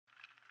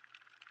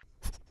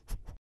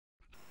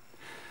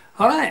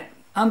All right,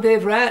 I'm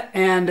Dave Ratt,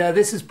 and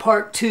this is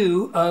part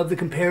 2 of the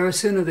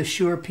comparison of the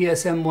Shure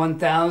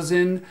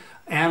PSM1000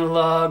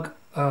 analog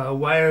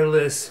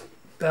wireless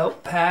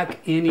belt pack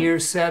in-ear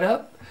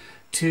setup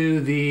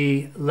to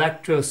the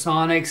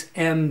Lectrosonics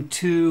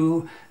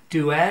M2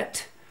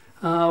 Duet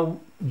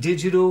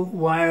digital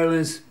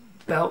wireless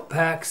belt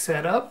pack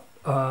setup.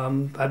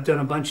 I've done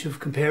a bunch of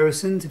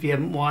comparisons. If you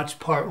haven't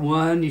watched part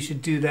 1, you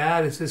should do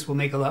that, as this will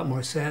make a lot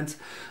more sense.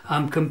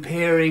 I'm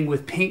comparing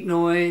with pink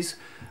noise,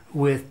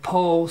 with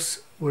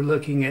pulse. We're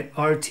looking at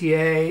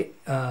RTA,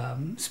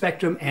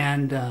 spectrum,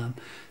 and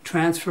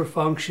transfer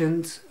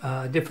functions,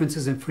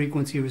 differences in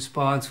frequency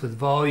response with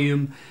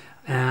volume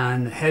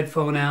and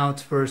headphone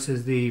outs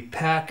versus the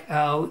pack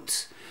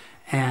outs,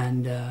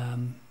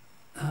 and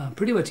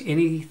pretty much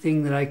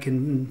anything that I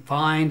can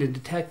find and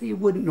detect that you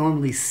wouldn't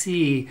normally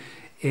see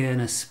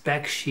in a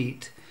spec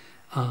sheet.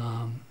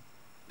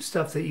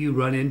 Stuff that you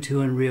run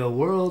into in real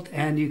world,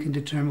 and you can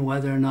determine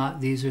whether or not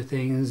these are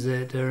things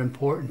that are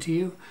important to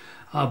you.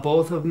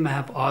 Both of them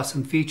have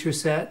awesome feature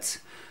sets,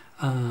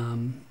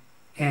 and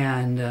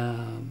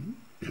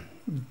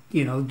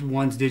you know,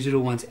 one's digital,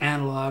 one's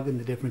analog,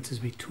 and the differences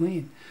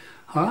between.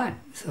 All right,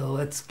 so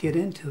let's get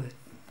into it.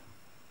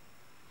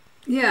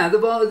 Yeah,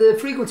 the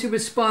frequency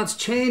response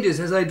changes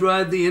as I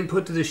drive the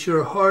input to the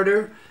Shure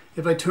harder.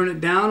 If I turn it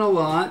down a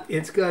lot,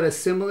 it's got a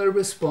similar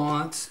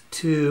response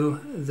to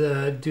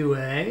the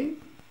Duet.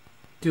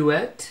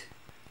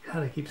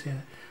 God, I keep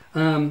saying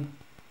that.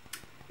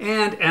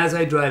 And as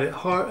I drive it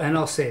hard, and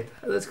I'll save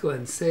that. Let's go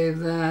ahead and save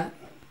that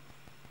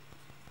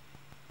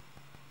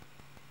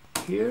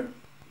here.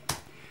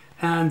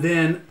 And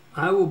then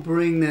I will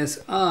bring this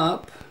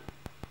up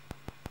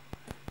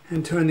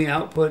and turn the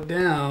output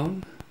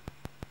down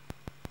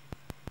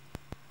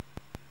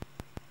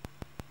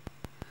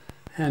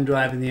and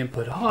driving the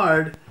input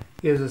hard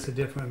gives us a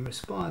different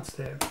response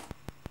there.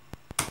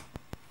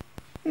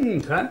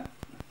 Okay,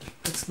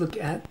 let's look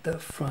at the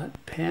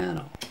front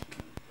panel.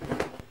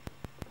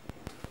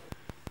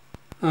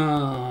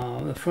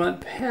 The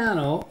front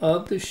panel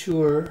of the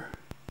Shure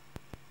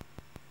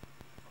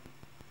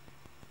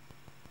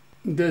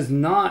does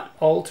not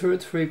alter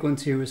its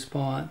frequency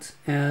response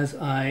as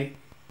I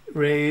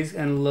raise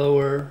and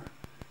lower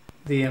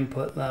the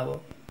input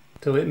level.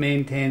 So it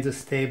maintains a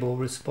stable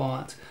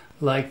response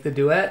like the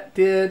Duet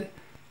did,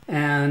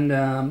 and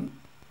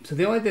so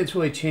the only thing that's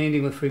really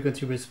changing with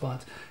frequency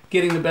response,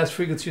 getting the best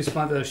frequency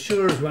response out of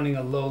Shure, is running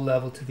a low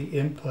level to the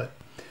input.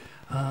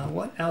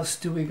 What else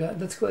do we got?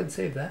 Let's go ahead and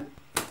save that.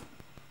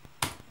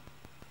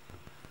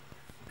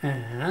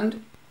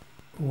 And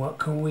what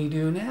can we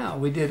do now?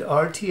 We did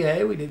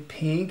RTA, we did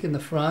pink in the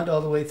front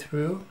all the way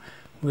through.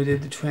 We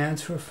did the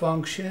transfer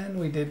function,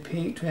 we did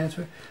pink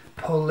transfer.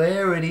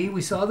 Polarity,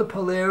 we saw the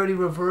polarity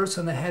reverse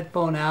on the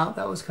headphone out.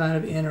 That was kind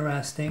of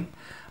interesting.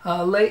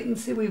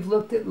 Latency, we've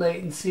looked at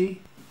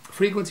latency.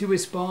 Frequency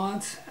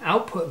response,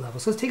 output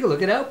levels. Let's take a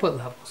look at output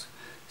levels.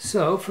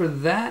 So for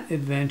that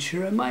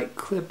adventure, I might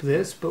clip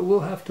this, but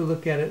we'll have to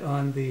look at it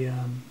on the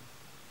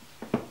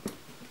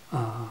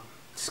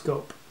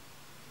scope.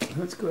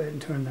 Let's go ahead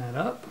and turn that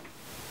up.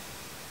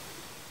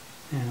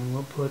 And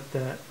we'll put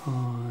that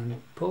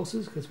on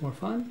pulses because it's more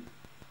fun.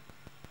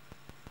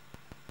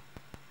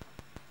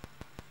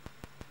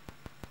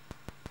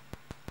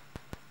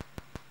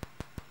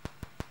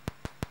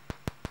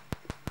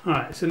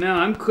 Alright, so now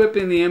I'm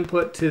clipping the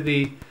input to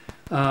the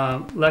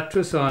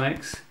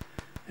Lectrosonics,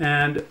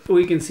 and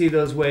we can see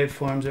those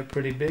waveforms are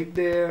pretty big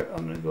there.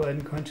 I'm going to go ahead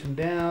and crunch them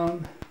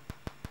down.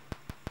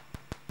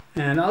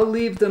 And I'll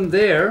leave them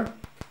there,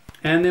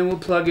 and then we'll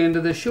plug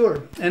into the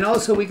Shure. And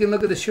also we can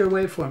look at the Shure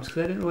waveforms,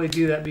 because I didn't really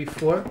do that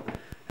before.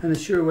 And the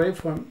Shure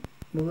waveform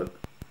will look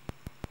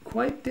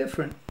quite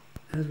different,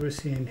 as we're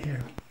seeing here.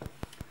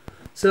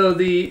 So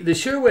the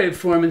Shure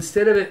waveform,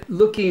 instead of it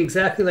looking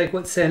exactly like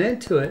what's sent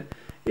into it,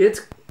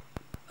 it's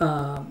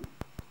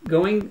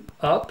going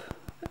up,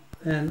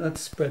 and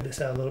let's spread this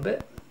out a little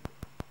bit.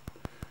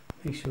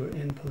 Make sure we're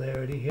in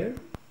polarity here,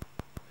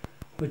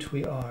 which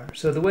we are.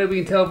 So the way we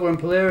can tell if we're in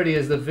polarity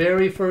is the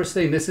very first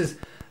thing.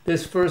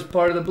 This first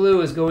part of the blue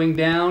is going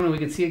down, and we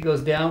can see it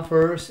goes down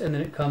first, and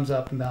then it comes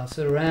up and bounces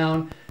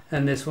around,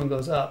 and this one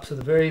goes up. So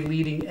the very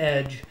leading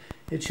edge,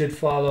 it should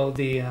follow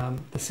the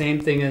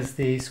same thing as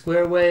the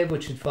square wave,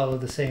 which should follow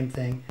the same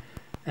thing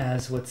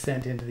as what's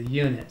sent into the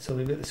unit. So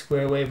we've got the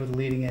square wave with the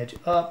leading edge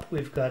up,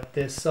 we've got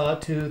this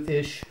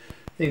sawtooth-ish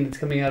thing that's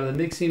coming out of the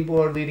mixing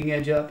board, leading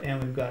edge up,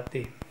 and we've got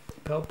the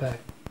belt pack.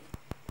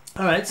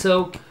 Alright,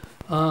 so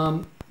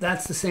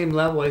that's the same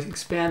level. I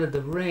expanded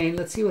the range.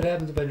 Let's see what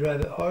happens if I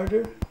drive it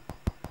harder.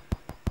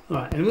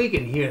 Alright, and we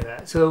can hear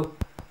that. So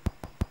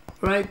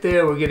right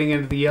there we're getting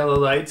into the yellow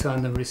lights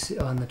on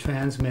the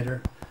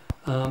transmitter.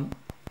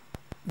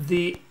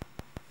 The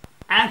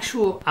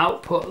actual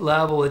output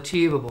level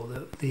achievable,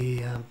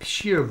 the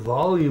sheer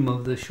volume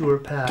of the Shure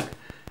pack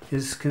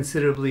is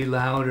considerably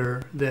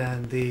louder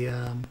than the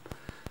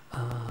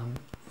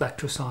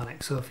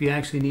Lectrosonics. So if you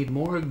actually need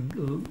more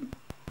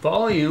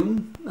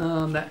volume,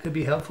 that could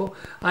be helpful.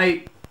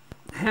 I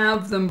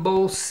have them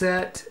both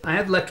set. I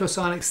have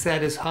Lectrosonics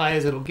set as high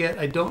as it'll get.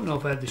 I don't know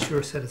if I have the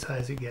Shure set as high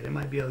as it get. It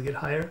might be able to get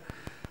higher.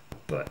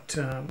 But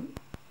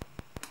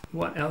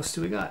what else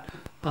do we got?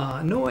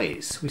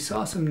 Noise. We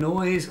saw some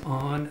noise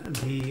on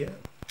the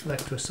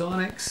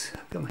Lectrosonics.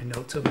 I've got my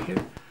notes over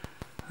here.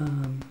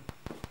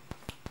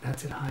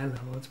 That's at high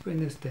level. Let's bring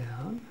this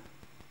down.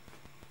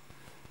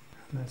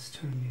 Let's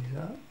turn these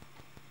up.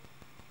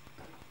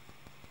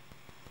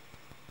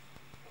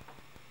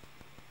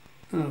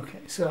 Okay,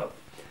 so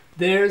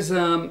there's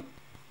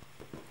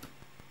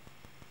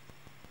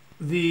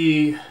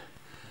the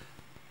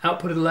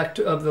output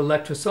of the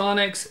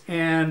Lectrosonics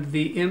and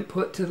the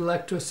input to the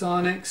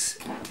Lectrosonics,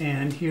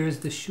 and here's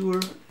the Shure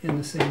in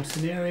the same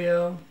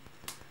scenario.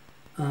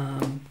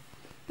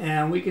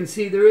 And we can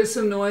see there is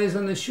some noise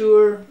on the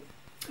Shure,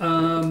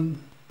 and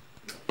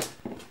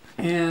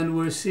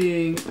we're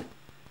seeing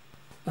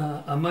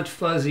a much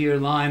fuzzier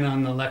line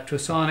on the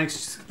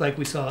Lectrosonics, like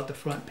we saw at the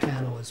front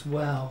panel as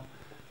well.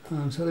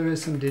 So there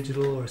is some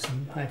digital or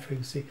some high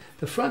frequency.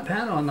 The front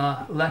panel on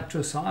the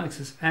Lectrosonics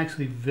is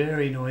actually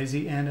very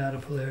noisy and out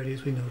of polarity,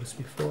 as we noticed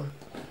before.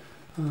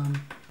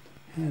 And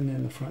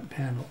then the front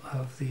panel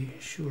of the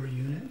Shure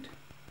unit.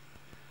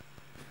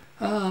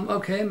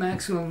 Okay,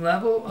 maximum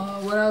level.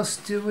 What else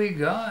do we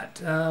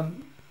got?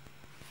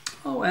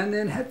 Oh, and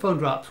then headphone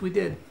drops. We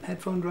did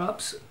headphone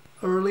drops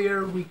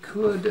earlier. We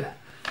could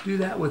do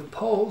that with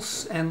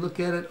pulse and look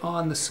at it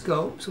on the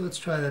scope. So let's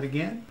try that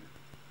again.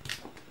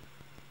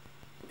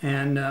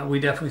 And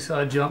we definitely saw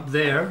a jump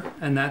there,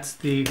 and that's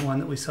the one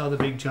that we saw the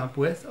big jump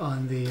with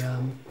on the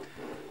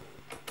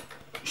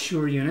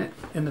Shure unit.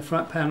 In the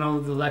front panel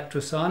of the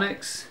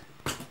Lectrosonics,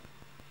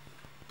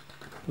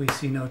 we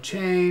see no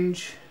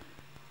change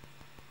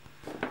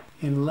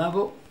in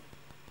level.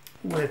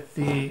 With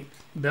the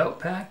belt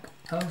pack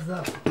of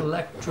the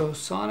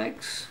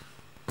Lectrosonics,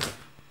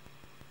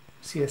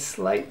 see a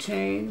slight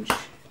change,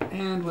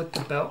 and with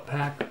the belt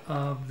pack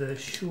of the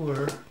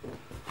Shure,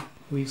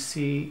 we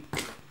see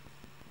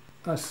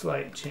a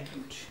slight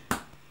change.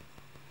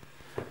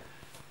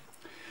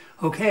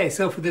 Okay,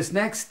 so for this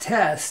next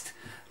test,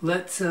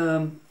 let's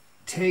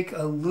take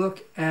a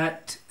look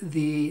at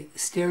the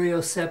stereo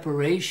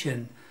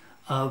separation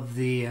of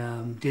the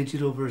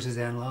digital versus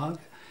analog,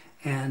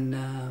 and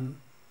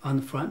on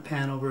the front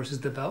panel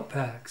versus the belt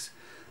packs.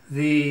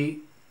 The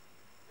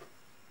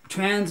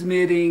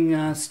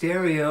transmitting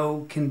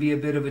stereo can be a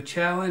bit of a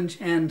challenge,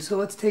 and so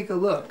let's take a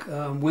look.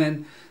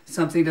 When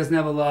something doesn't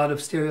have a lot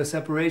of stereo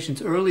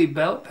separations, early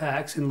belt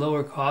packs and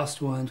lower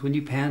cost ones, when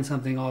you pan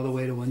something all the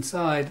way to one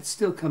side, it's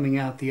still coming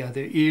out the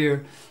other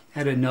ear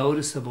at a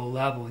noticeable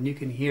level, and you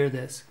can hear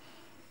this.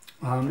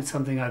 It's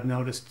something I've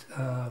noticed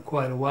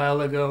quite a while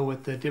ago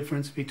with the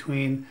difference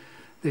between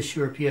the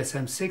Shure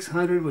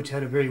PSM1000, which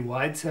had a very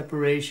wide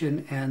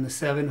separation, and the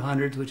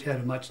 700s, which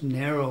had a much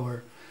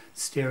narrower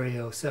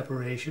stereo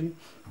separation.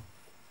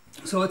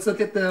 So let's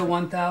look at the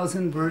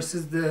 1000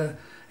 versus the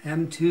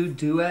M2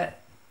 Duet.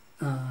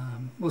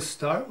 We'll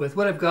start with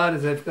what I've got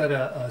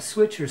a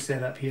switcher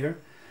set up here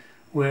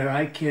where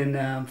I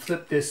can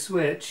flip this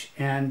switch,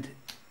 and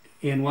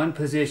in one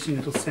position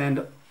it'll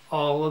send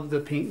all of the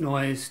pink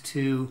noise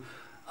to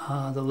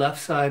the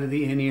left side of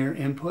the in-ear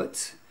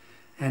inputs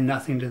and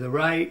nothing to the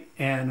right,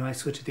 and when I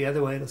switch it the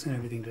other way it'll send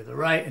everything to the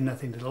right and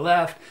nothing to the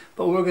left.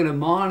 But we're going to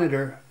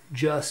monitor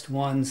just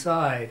one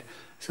side,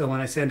 so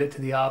when I send it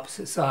to the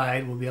opposite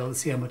side we'll be able to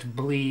see how much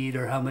bleed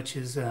or how much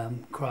is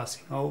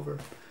crossing over.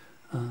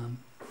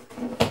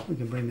 We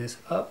can bring this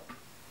up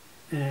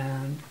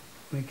and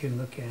we can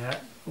look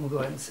at, we'll go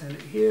ahead and send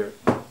it here,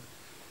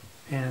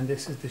 and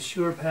this is the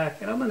Shure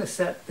pack, and I'm going to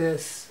set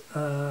this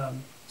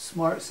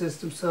smart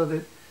system so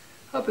that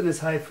up in this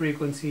high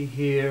frequency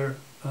here,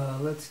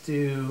 let's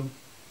do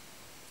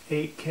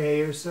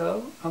 8K or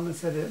so. I'm going to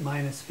set it at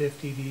minus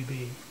 50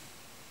 dB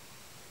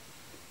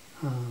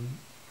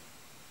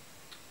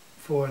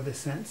for the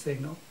sent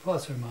signal,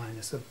 plus or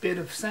minus a bit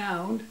of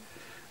sound.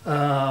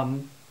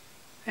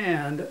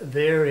 And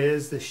there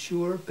is the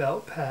Shure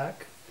belt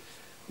pack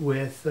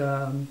with,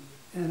 and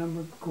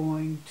I'm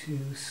going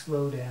to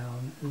slow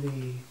down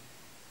the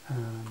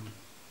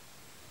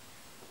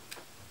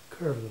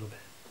curve a little bit.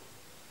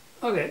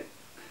 Okay,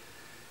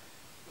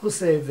 we'll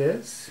save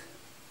this.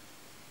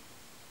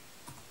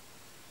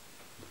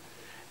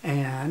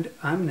 And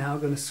I'm now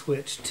going to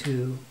switch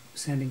to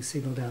sending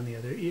signal down the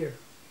other ear.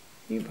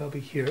 You can probably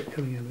hear it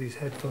coming out of these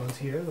headphones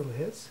here, little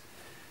hits.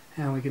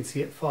 And we can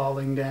see it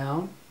falling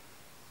down.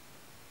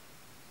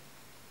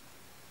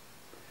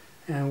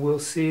 And we'll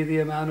see the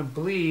amount of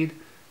bleed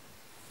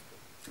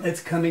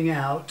that's coming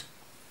out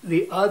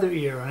the other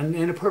ear. And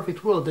in a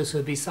perfect world, this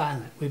would be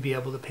silent. We'd be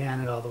able to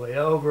pan it all the way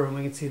over and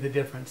we can see the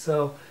difference.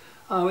 So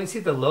we can see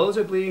the lows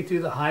are bleeding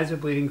through, the highs are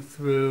bleeding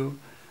through.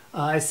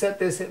 I set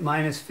this at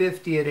minus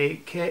 50 at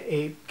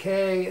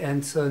 8K,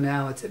 and so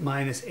now it's at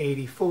minus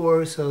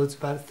 84, so it's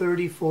about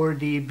 34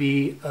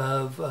 dB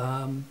of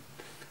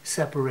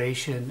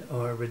separation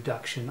or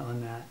reduction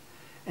on that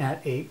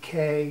at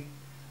 8K.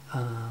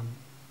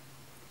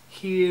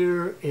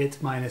 Here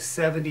it's minus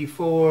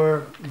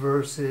 74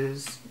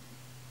 versus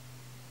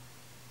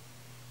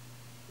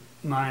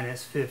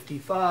minus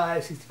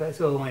 55, 65,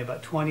 so only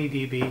about 20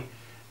 dB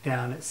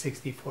down at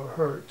 64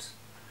 hertz.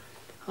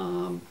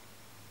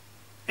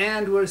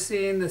 And we're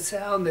seeing the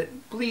sound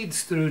that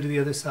bleeds through to the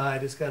other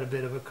side has got a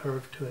bit of a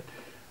curve to it.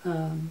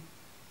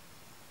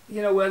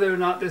 You know, whether or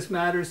not this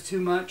matters too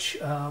much,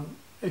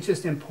 it's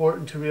just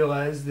important to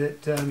realize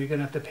that you're going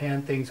to have to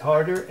pan things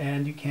harder,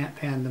 and you can't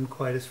pan them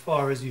quite as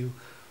far as you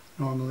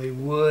normally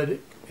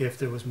would if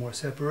there was more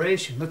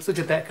separation. Let's look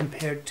at that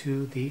compared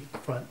to the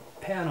front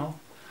panel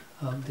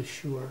of the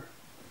Shure.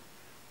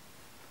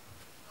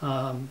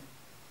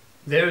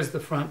 There's the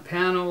front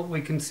panel.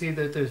 We can see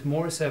that there's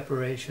more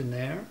separation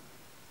there.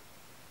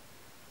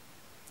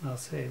 I'll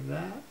save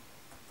that.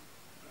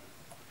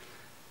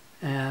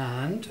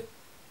 And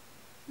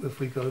if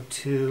we go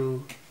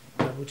to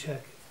double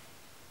check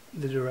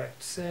the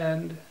direct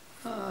send,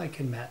 I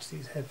can match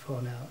these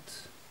headphone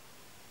outs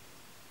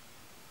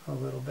a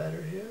little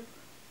better here.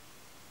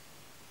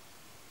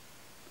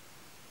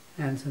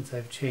 And since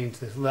I've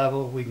changed this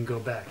level, we can go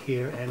back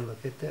here and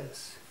look at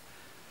this.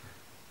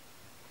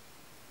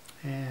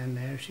 And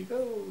there she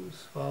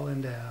goes,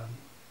 falling down.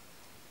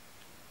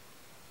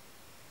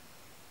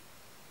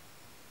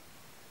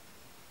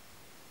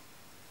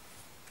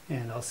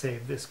 And I'll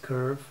save this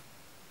curve.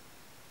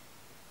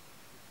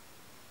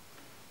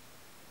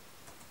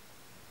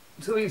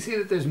 So we can see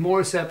that there's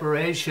more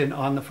separation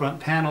on the front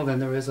panel than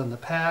there is on the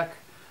pack.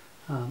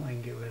 I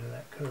can get rid of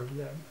that curve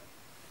there.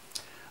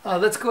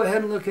 Let's go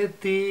ahead and look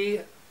at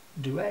the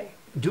Duet.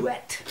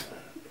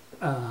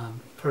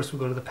 First we'll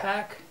go to the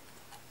pack,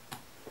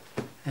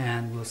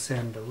 and we'll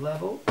send a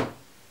level,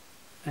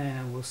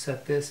 and we'll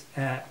set this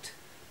at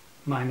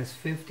minus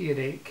 50 at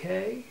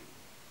 8K.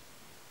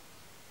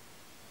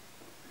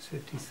 It's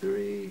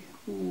 53.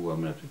 Ooh,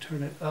 I'm going to have to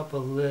turn it up a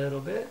little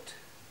bit.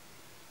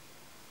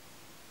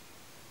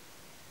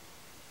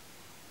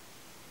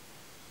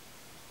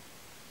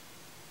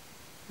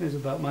 There's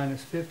about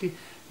minus 50.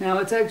 Now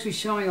it's actually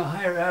showing a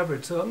higher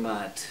average, so I'm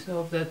not,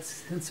 so if that's,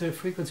 since their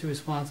frequency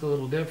response is a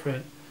little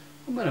different,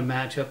 I'm going to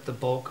match up the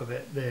bulk of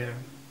it there.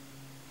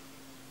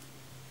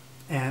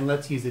 And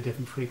let's use a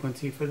different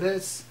frequency for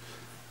this.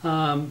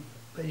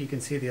 But you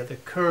can see the other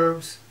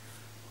curves.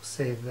 We'll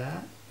save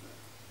that.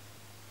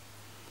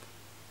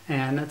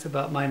 And that's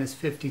about minus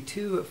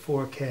 52 at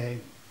 4K.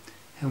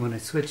 And when I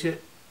switch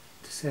it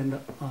to send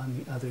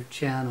on the other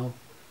channel,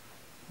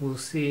 we'll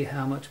see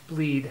how much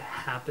bleed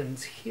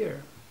happens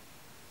here.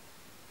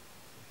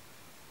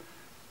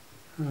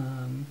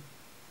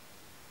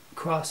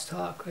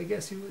 Crosstalk, I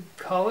guess you would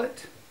call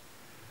it.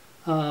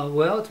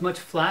 Well, it's much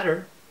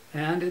flatter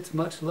and it's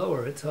much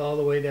lower. It's all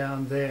the way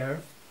down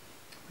there.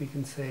 We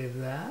can save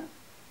that.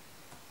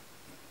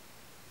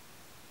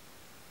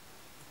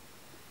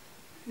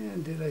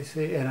 And did I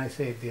say, and I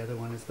saved the other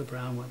one as the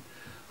brown one.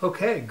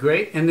 Okay,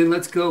 great. And then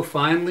let's go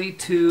finally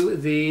to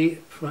the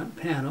front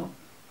panel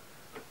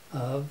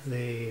of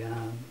the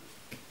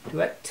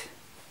Duet.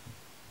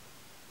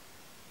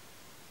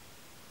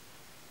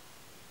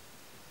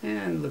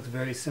 And it looks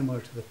very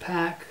similar to the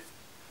pack,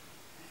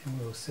 and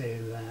we'll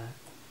save that.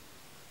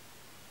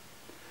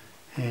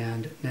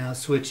 And now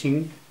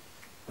switching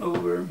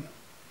over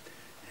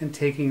and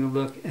taking a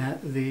look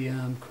at the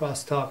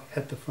crosstalk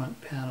at the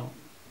front panel.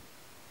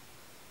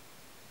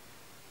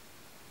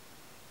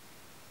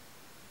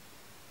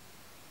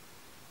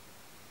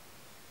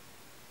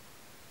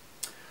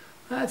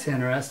 That's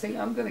interesting.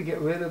 I'm going to get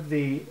rid of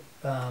the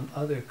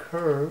other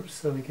curves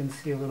so we can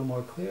see a little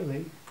more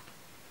clearly.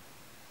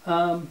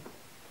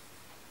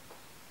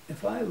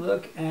 If I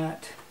look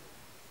at,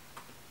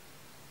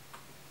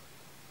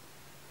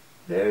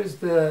 there's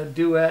the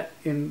Duet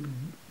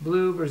in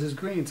blue versus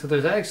green. So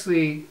there's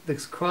actually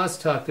this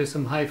crosstalk. There's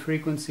some high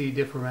frequency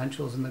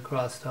differentials in the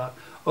crosstalk.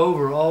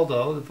 Overall,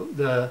 though, if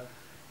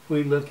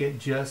we look at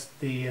just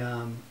the,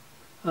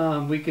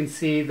 we can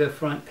see the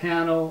front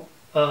panel.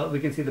 We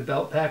can see the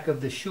belt pack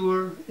of the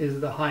Shure is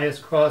the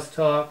highest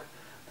crosstalk.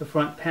 The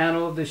front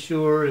panel of the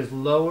Shure is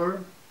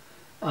lower.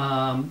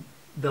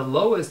 The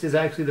lowest is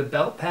actually the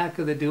belt pack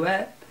of the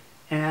Duet,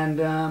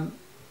 and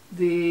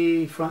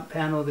the front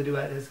panel of the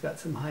Duet has got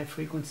some high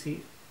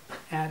frequency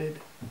added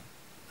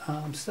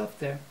stuff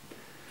there.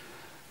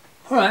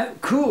 All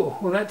right, cool.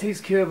 Well, that takes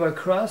care of our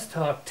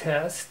crosstalk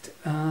test.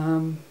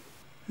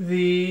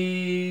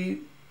 The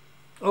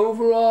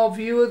overall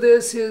view of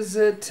this is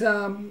that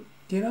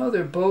you know,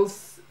 they're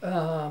both,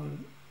 I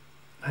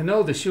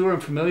know the Shure, I'm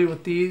familiar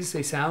with these,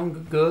 they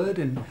sound good,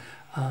 and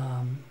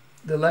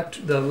the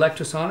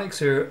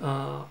Lectrosonics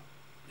are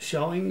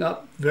showing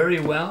up very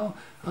well.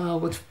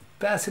 What's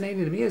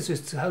fascinating to me is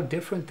just how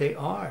different they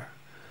are.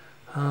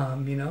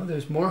 You know,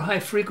 there's more high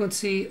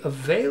frequency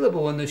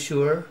available in the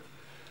Shure,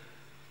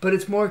 but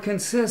it's more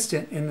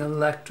consistent in the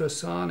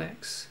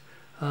Lectrosonics.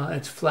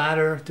 It's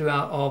flatter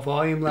throughout all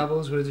volume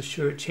levels, whereas the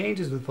Shure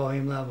changes with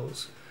volume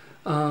levels.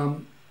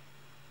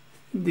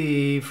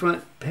 The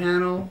front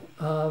panel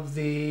of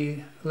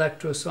the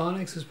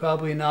Lectrosonics is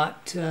probably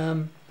not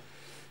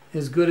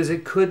as good as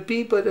it could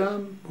be, but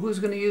who's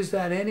going to use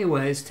that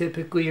anyways?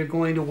 Typically you're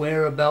going to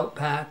wear a belt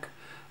pack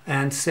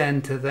and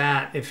send to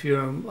that if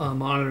you're a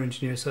monitor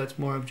engineer. So it's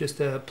more of just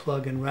a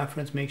plug and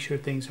reference, make sure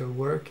things are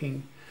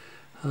working.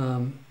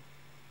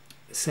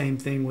 Same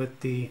thing with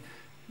the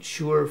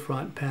Shure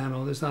front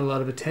panel. There's not a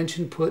lot of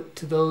attention put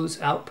to those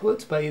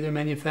outputs by either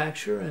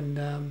manufacturer,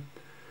 and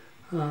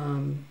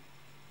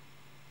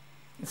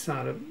it's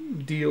not a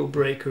deal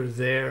breaker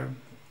there.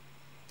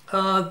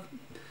 The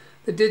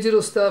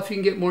digital stuff, you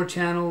can get more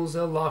channels,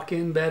 they'll lock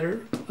in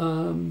better,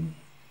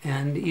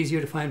 and easier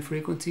to find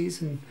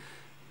frequencies and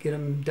get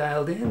them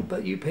dialed in,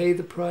 but you pay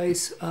the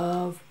price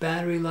of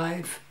battery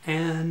life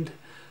and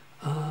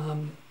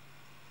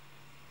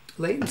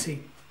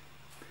latency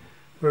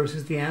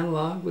versus the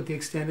analog with the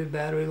extended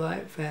battery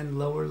life and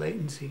lower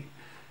latency.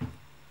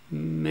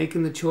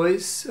 Making the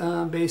choice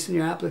based on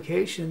your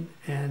application,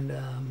 and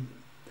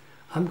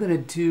I'm going to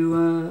do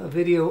a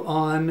video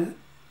on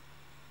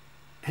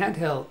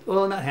handheld,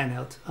 well, not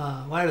handheld,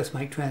 wireless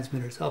mic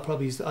transmitters.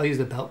 I'll use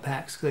the belt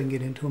packs because I can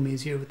get into them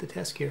easier with the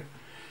test gear.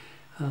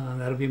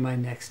 That'll be my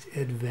next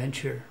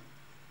adventure.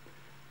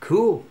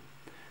 Cool.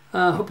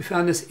 Hope you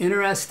found this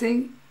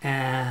interesting,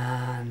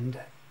 and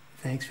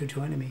thanks for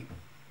joining me.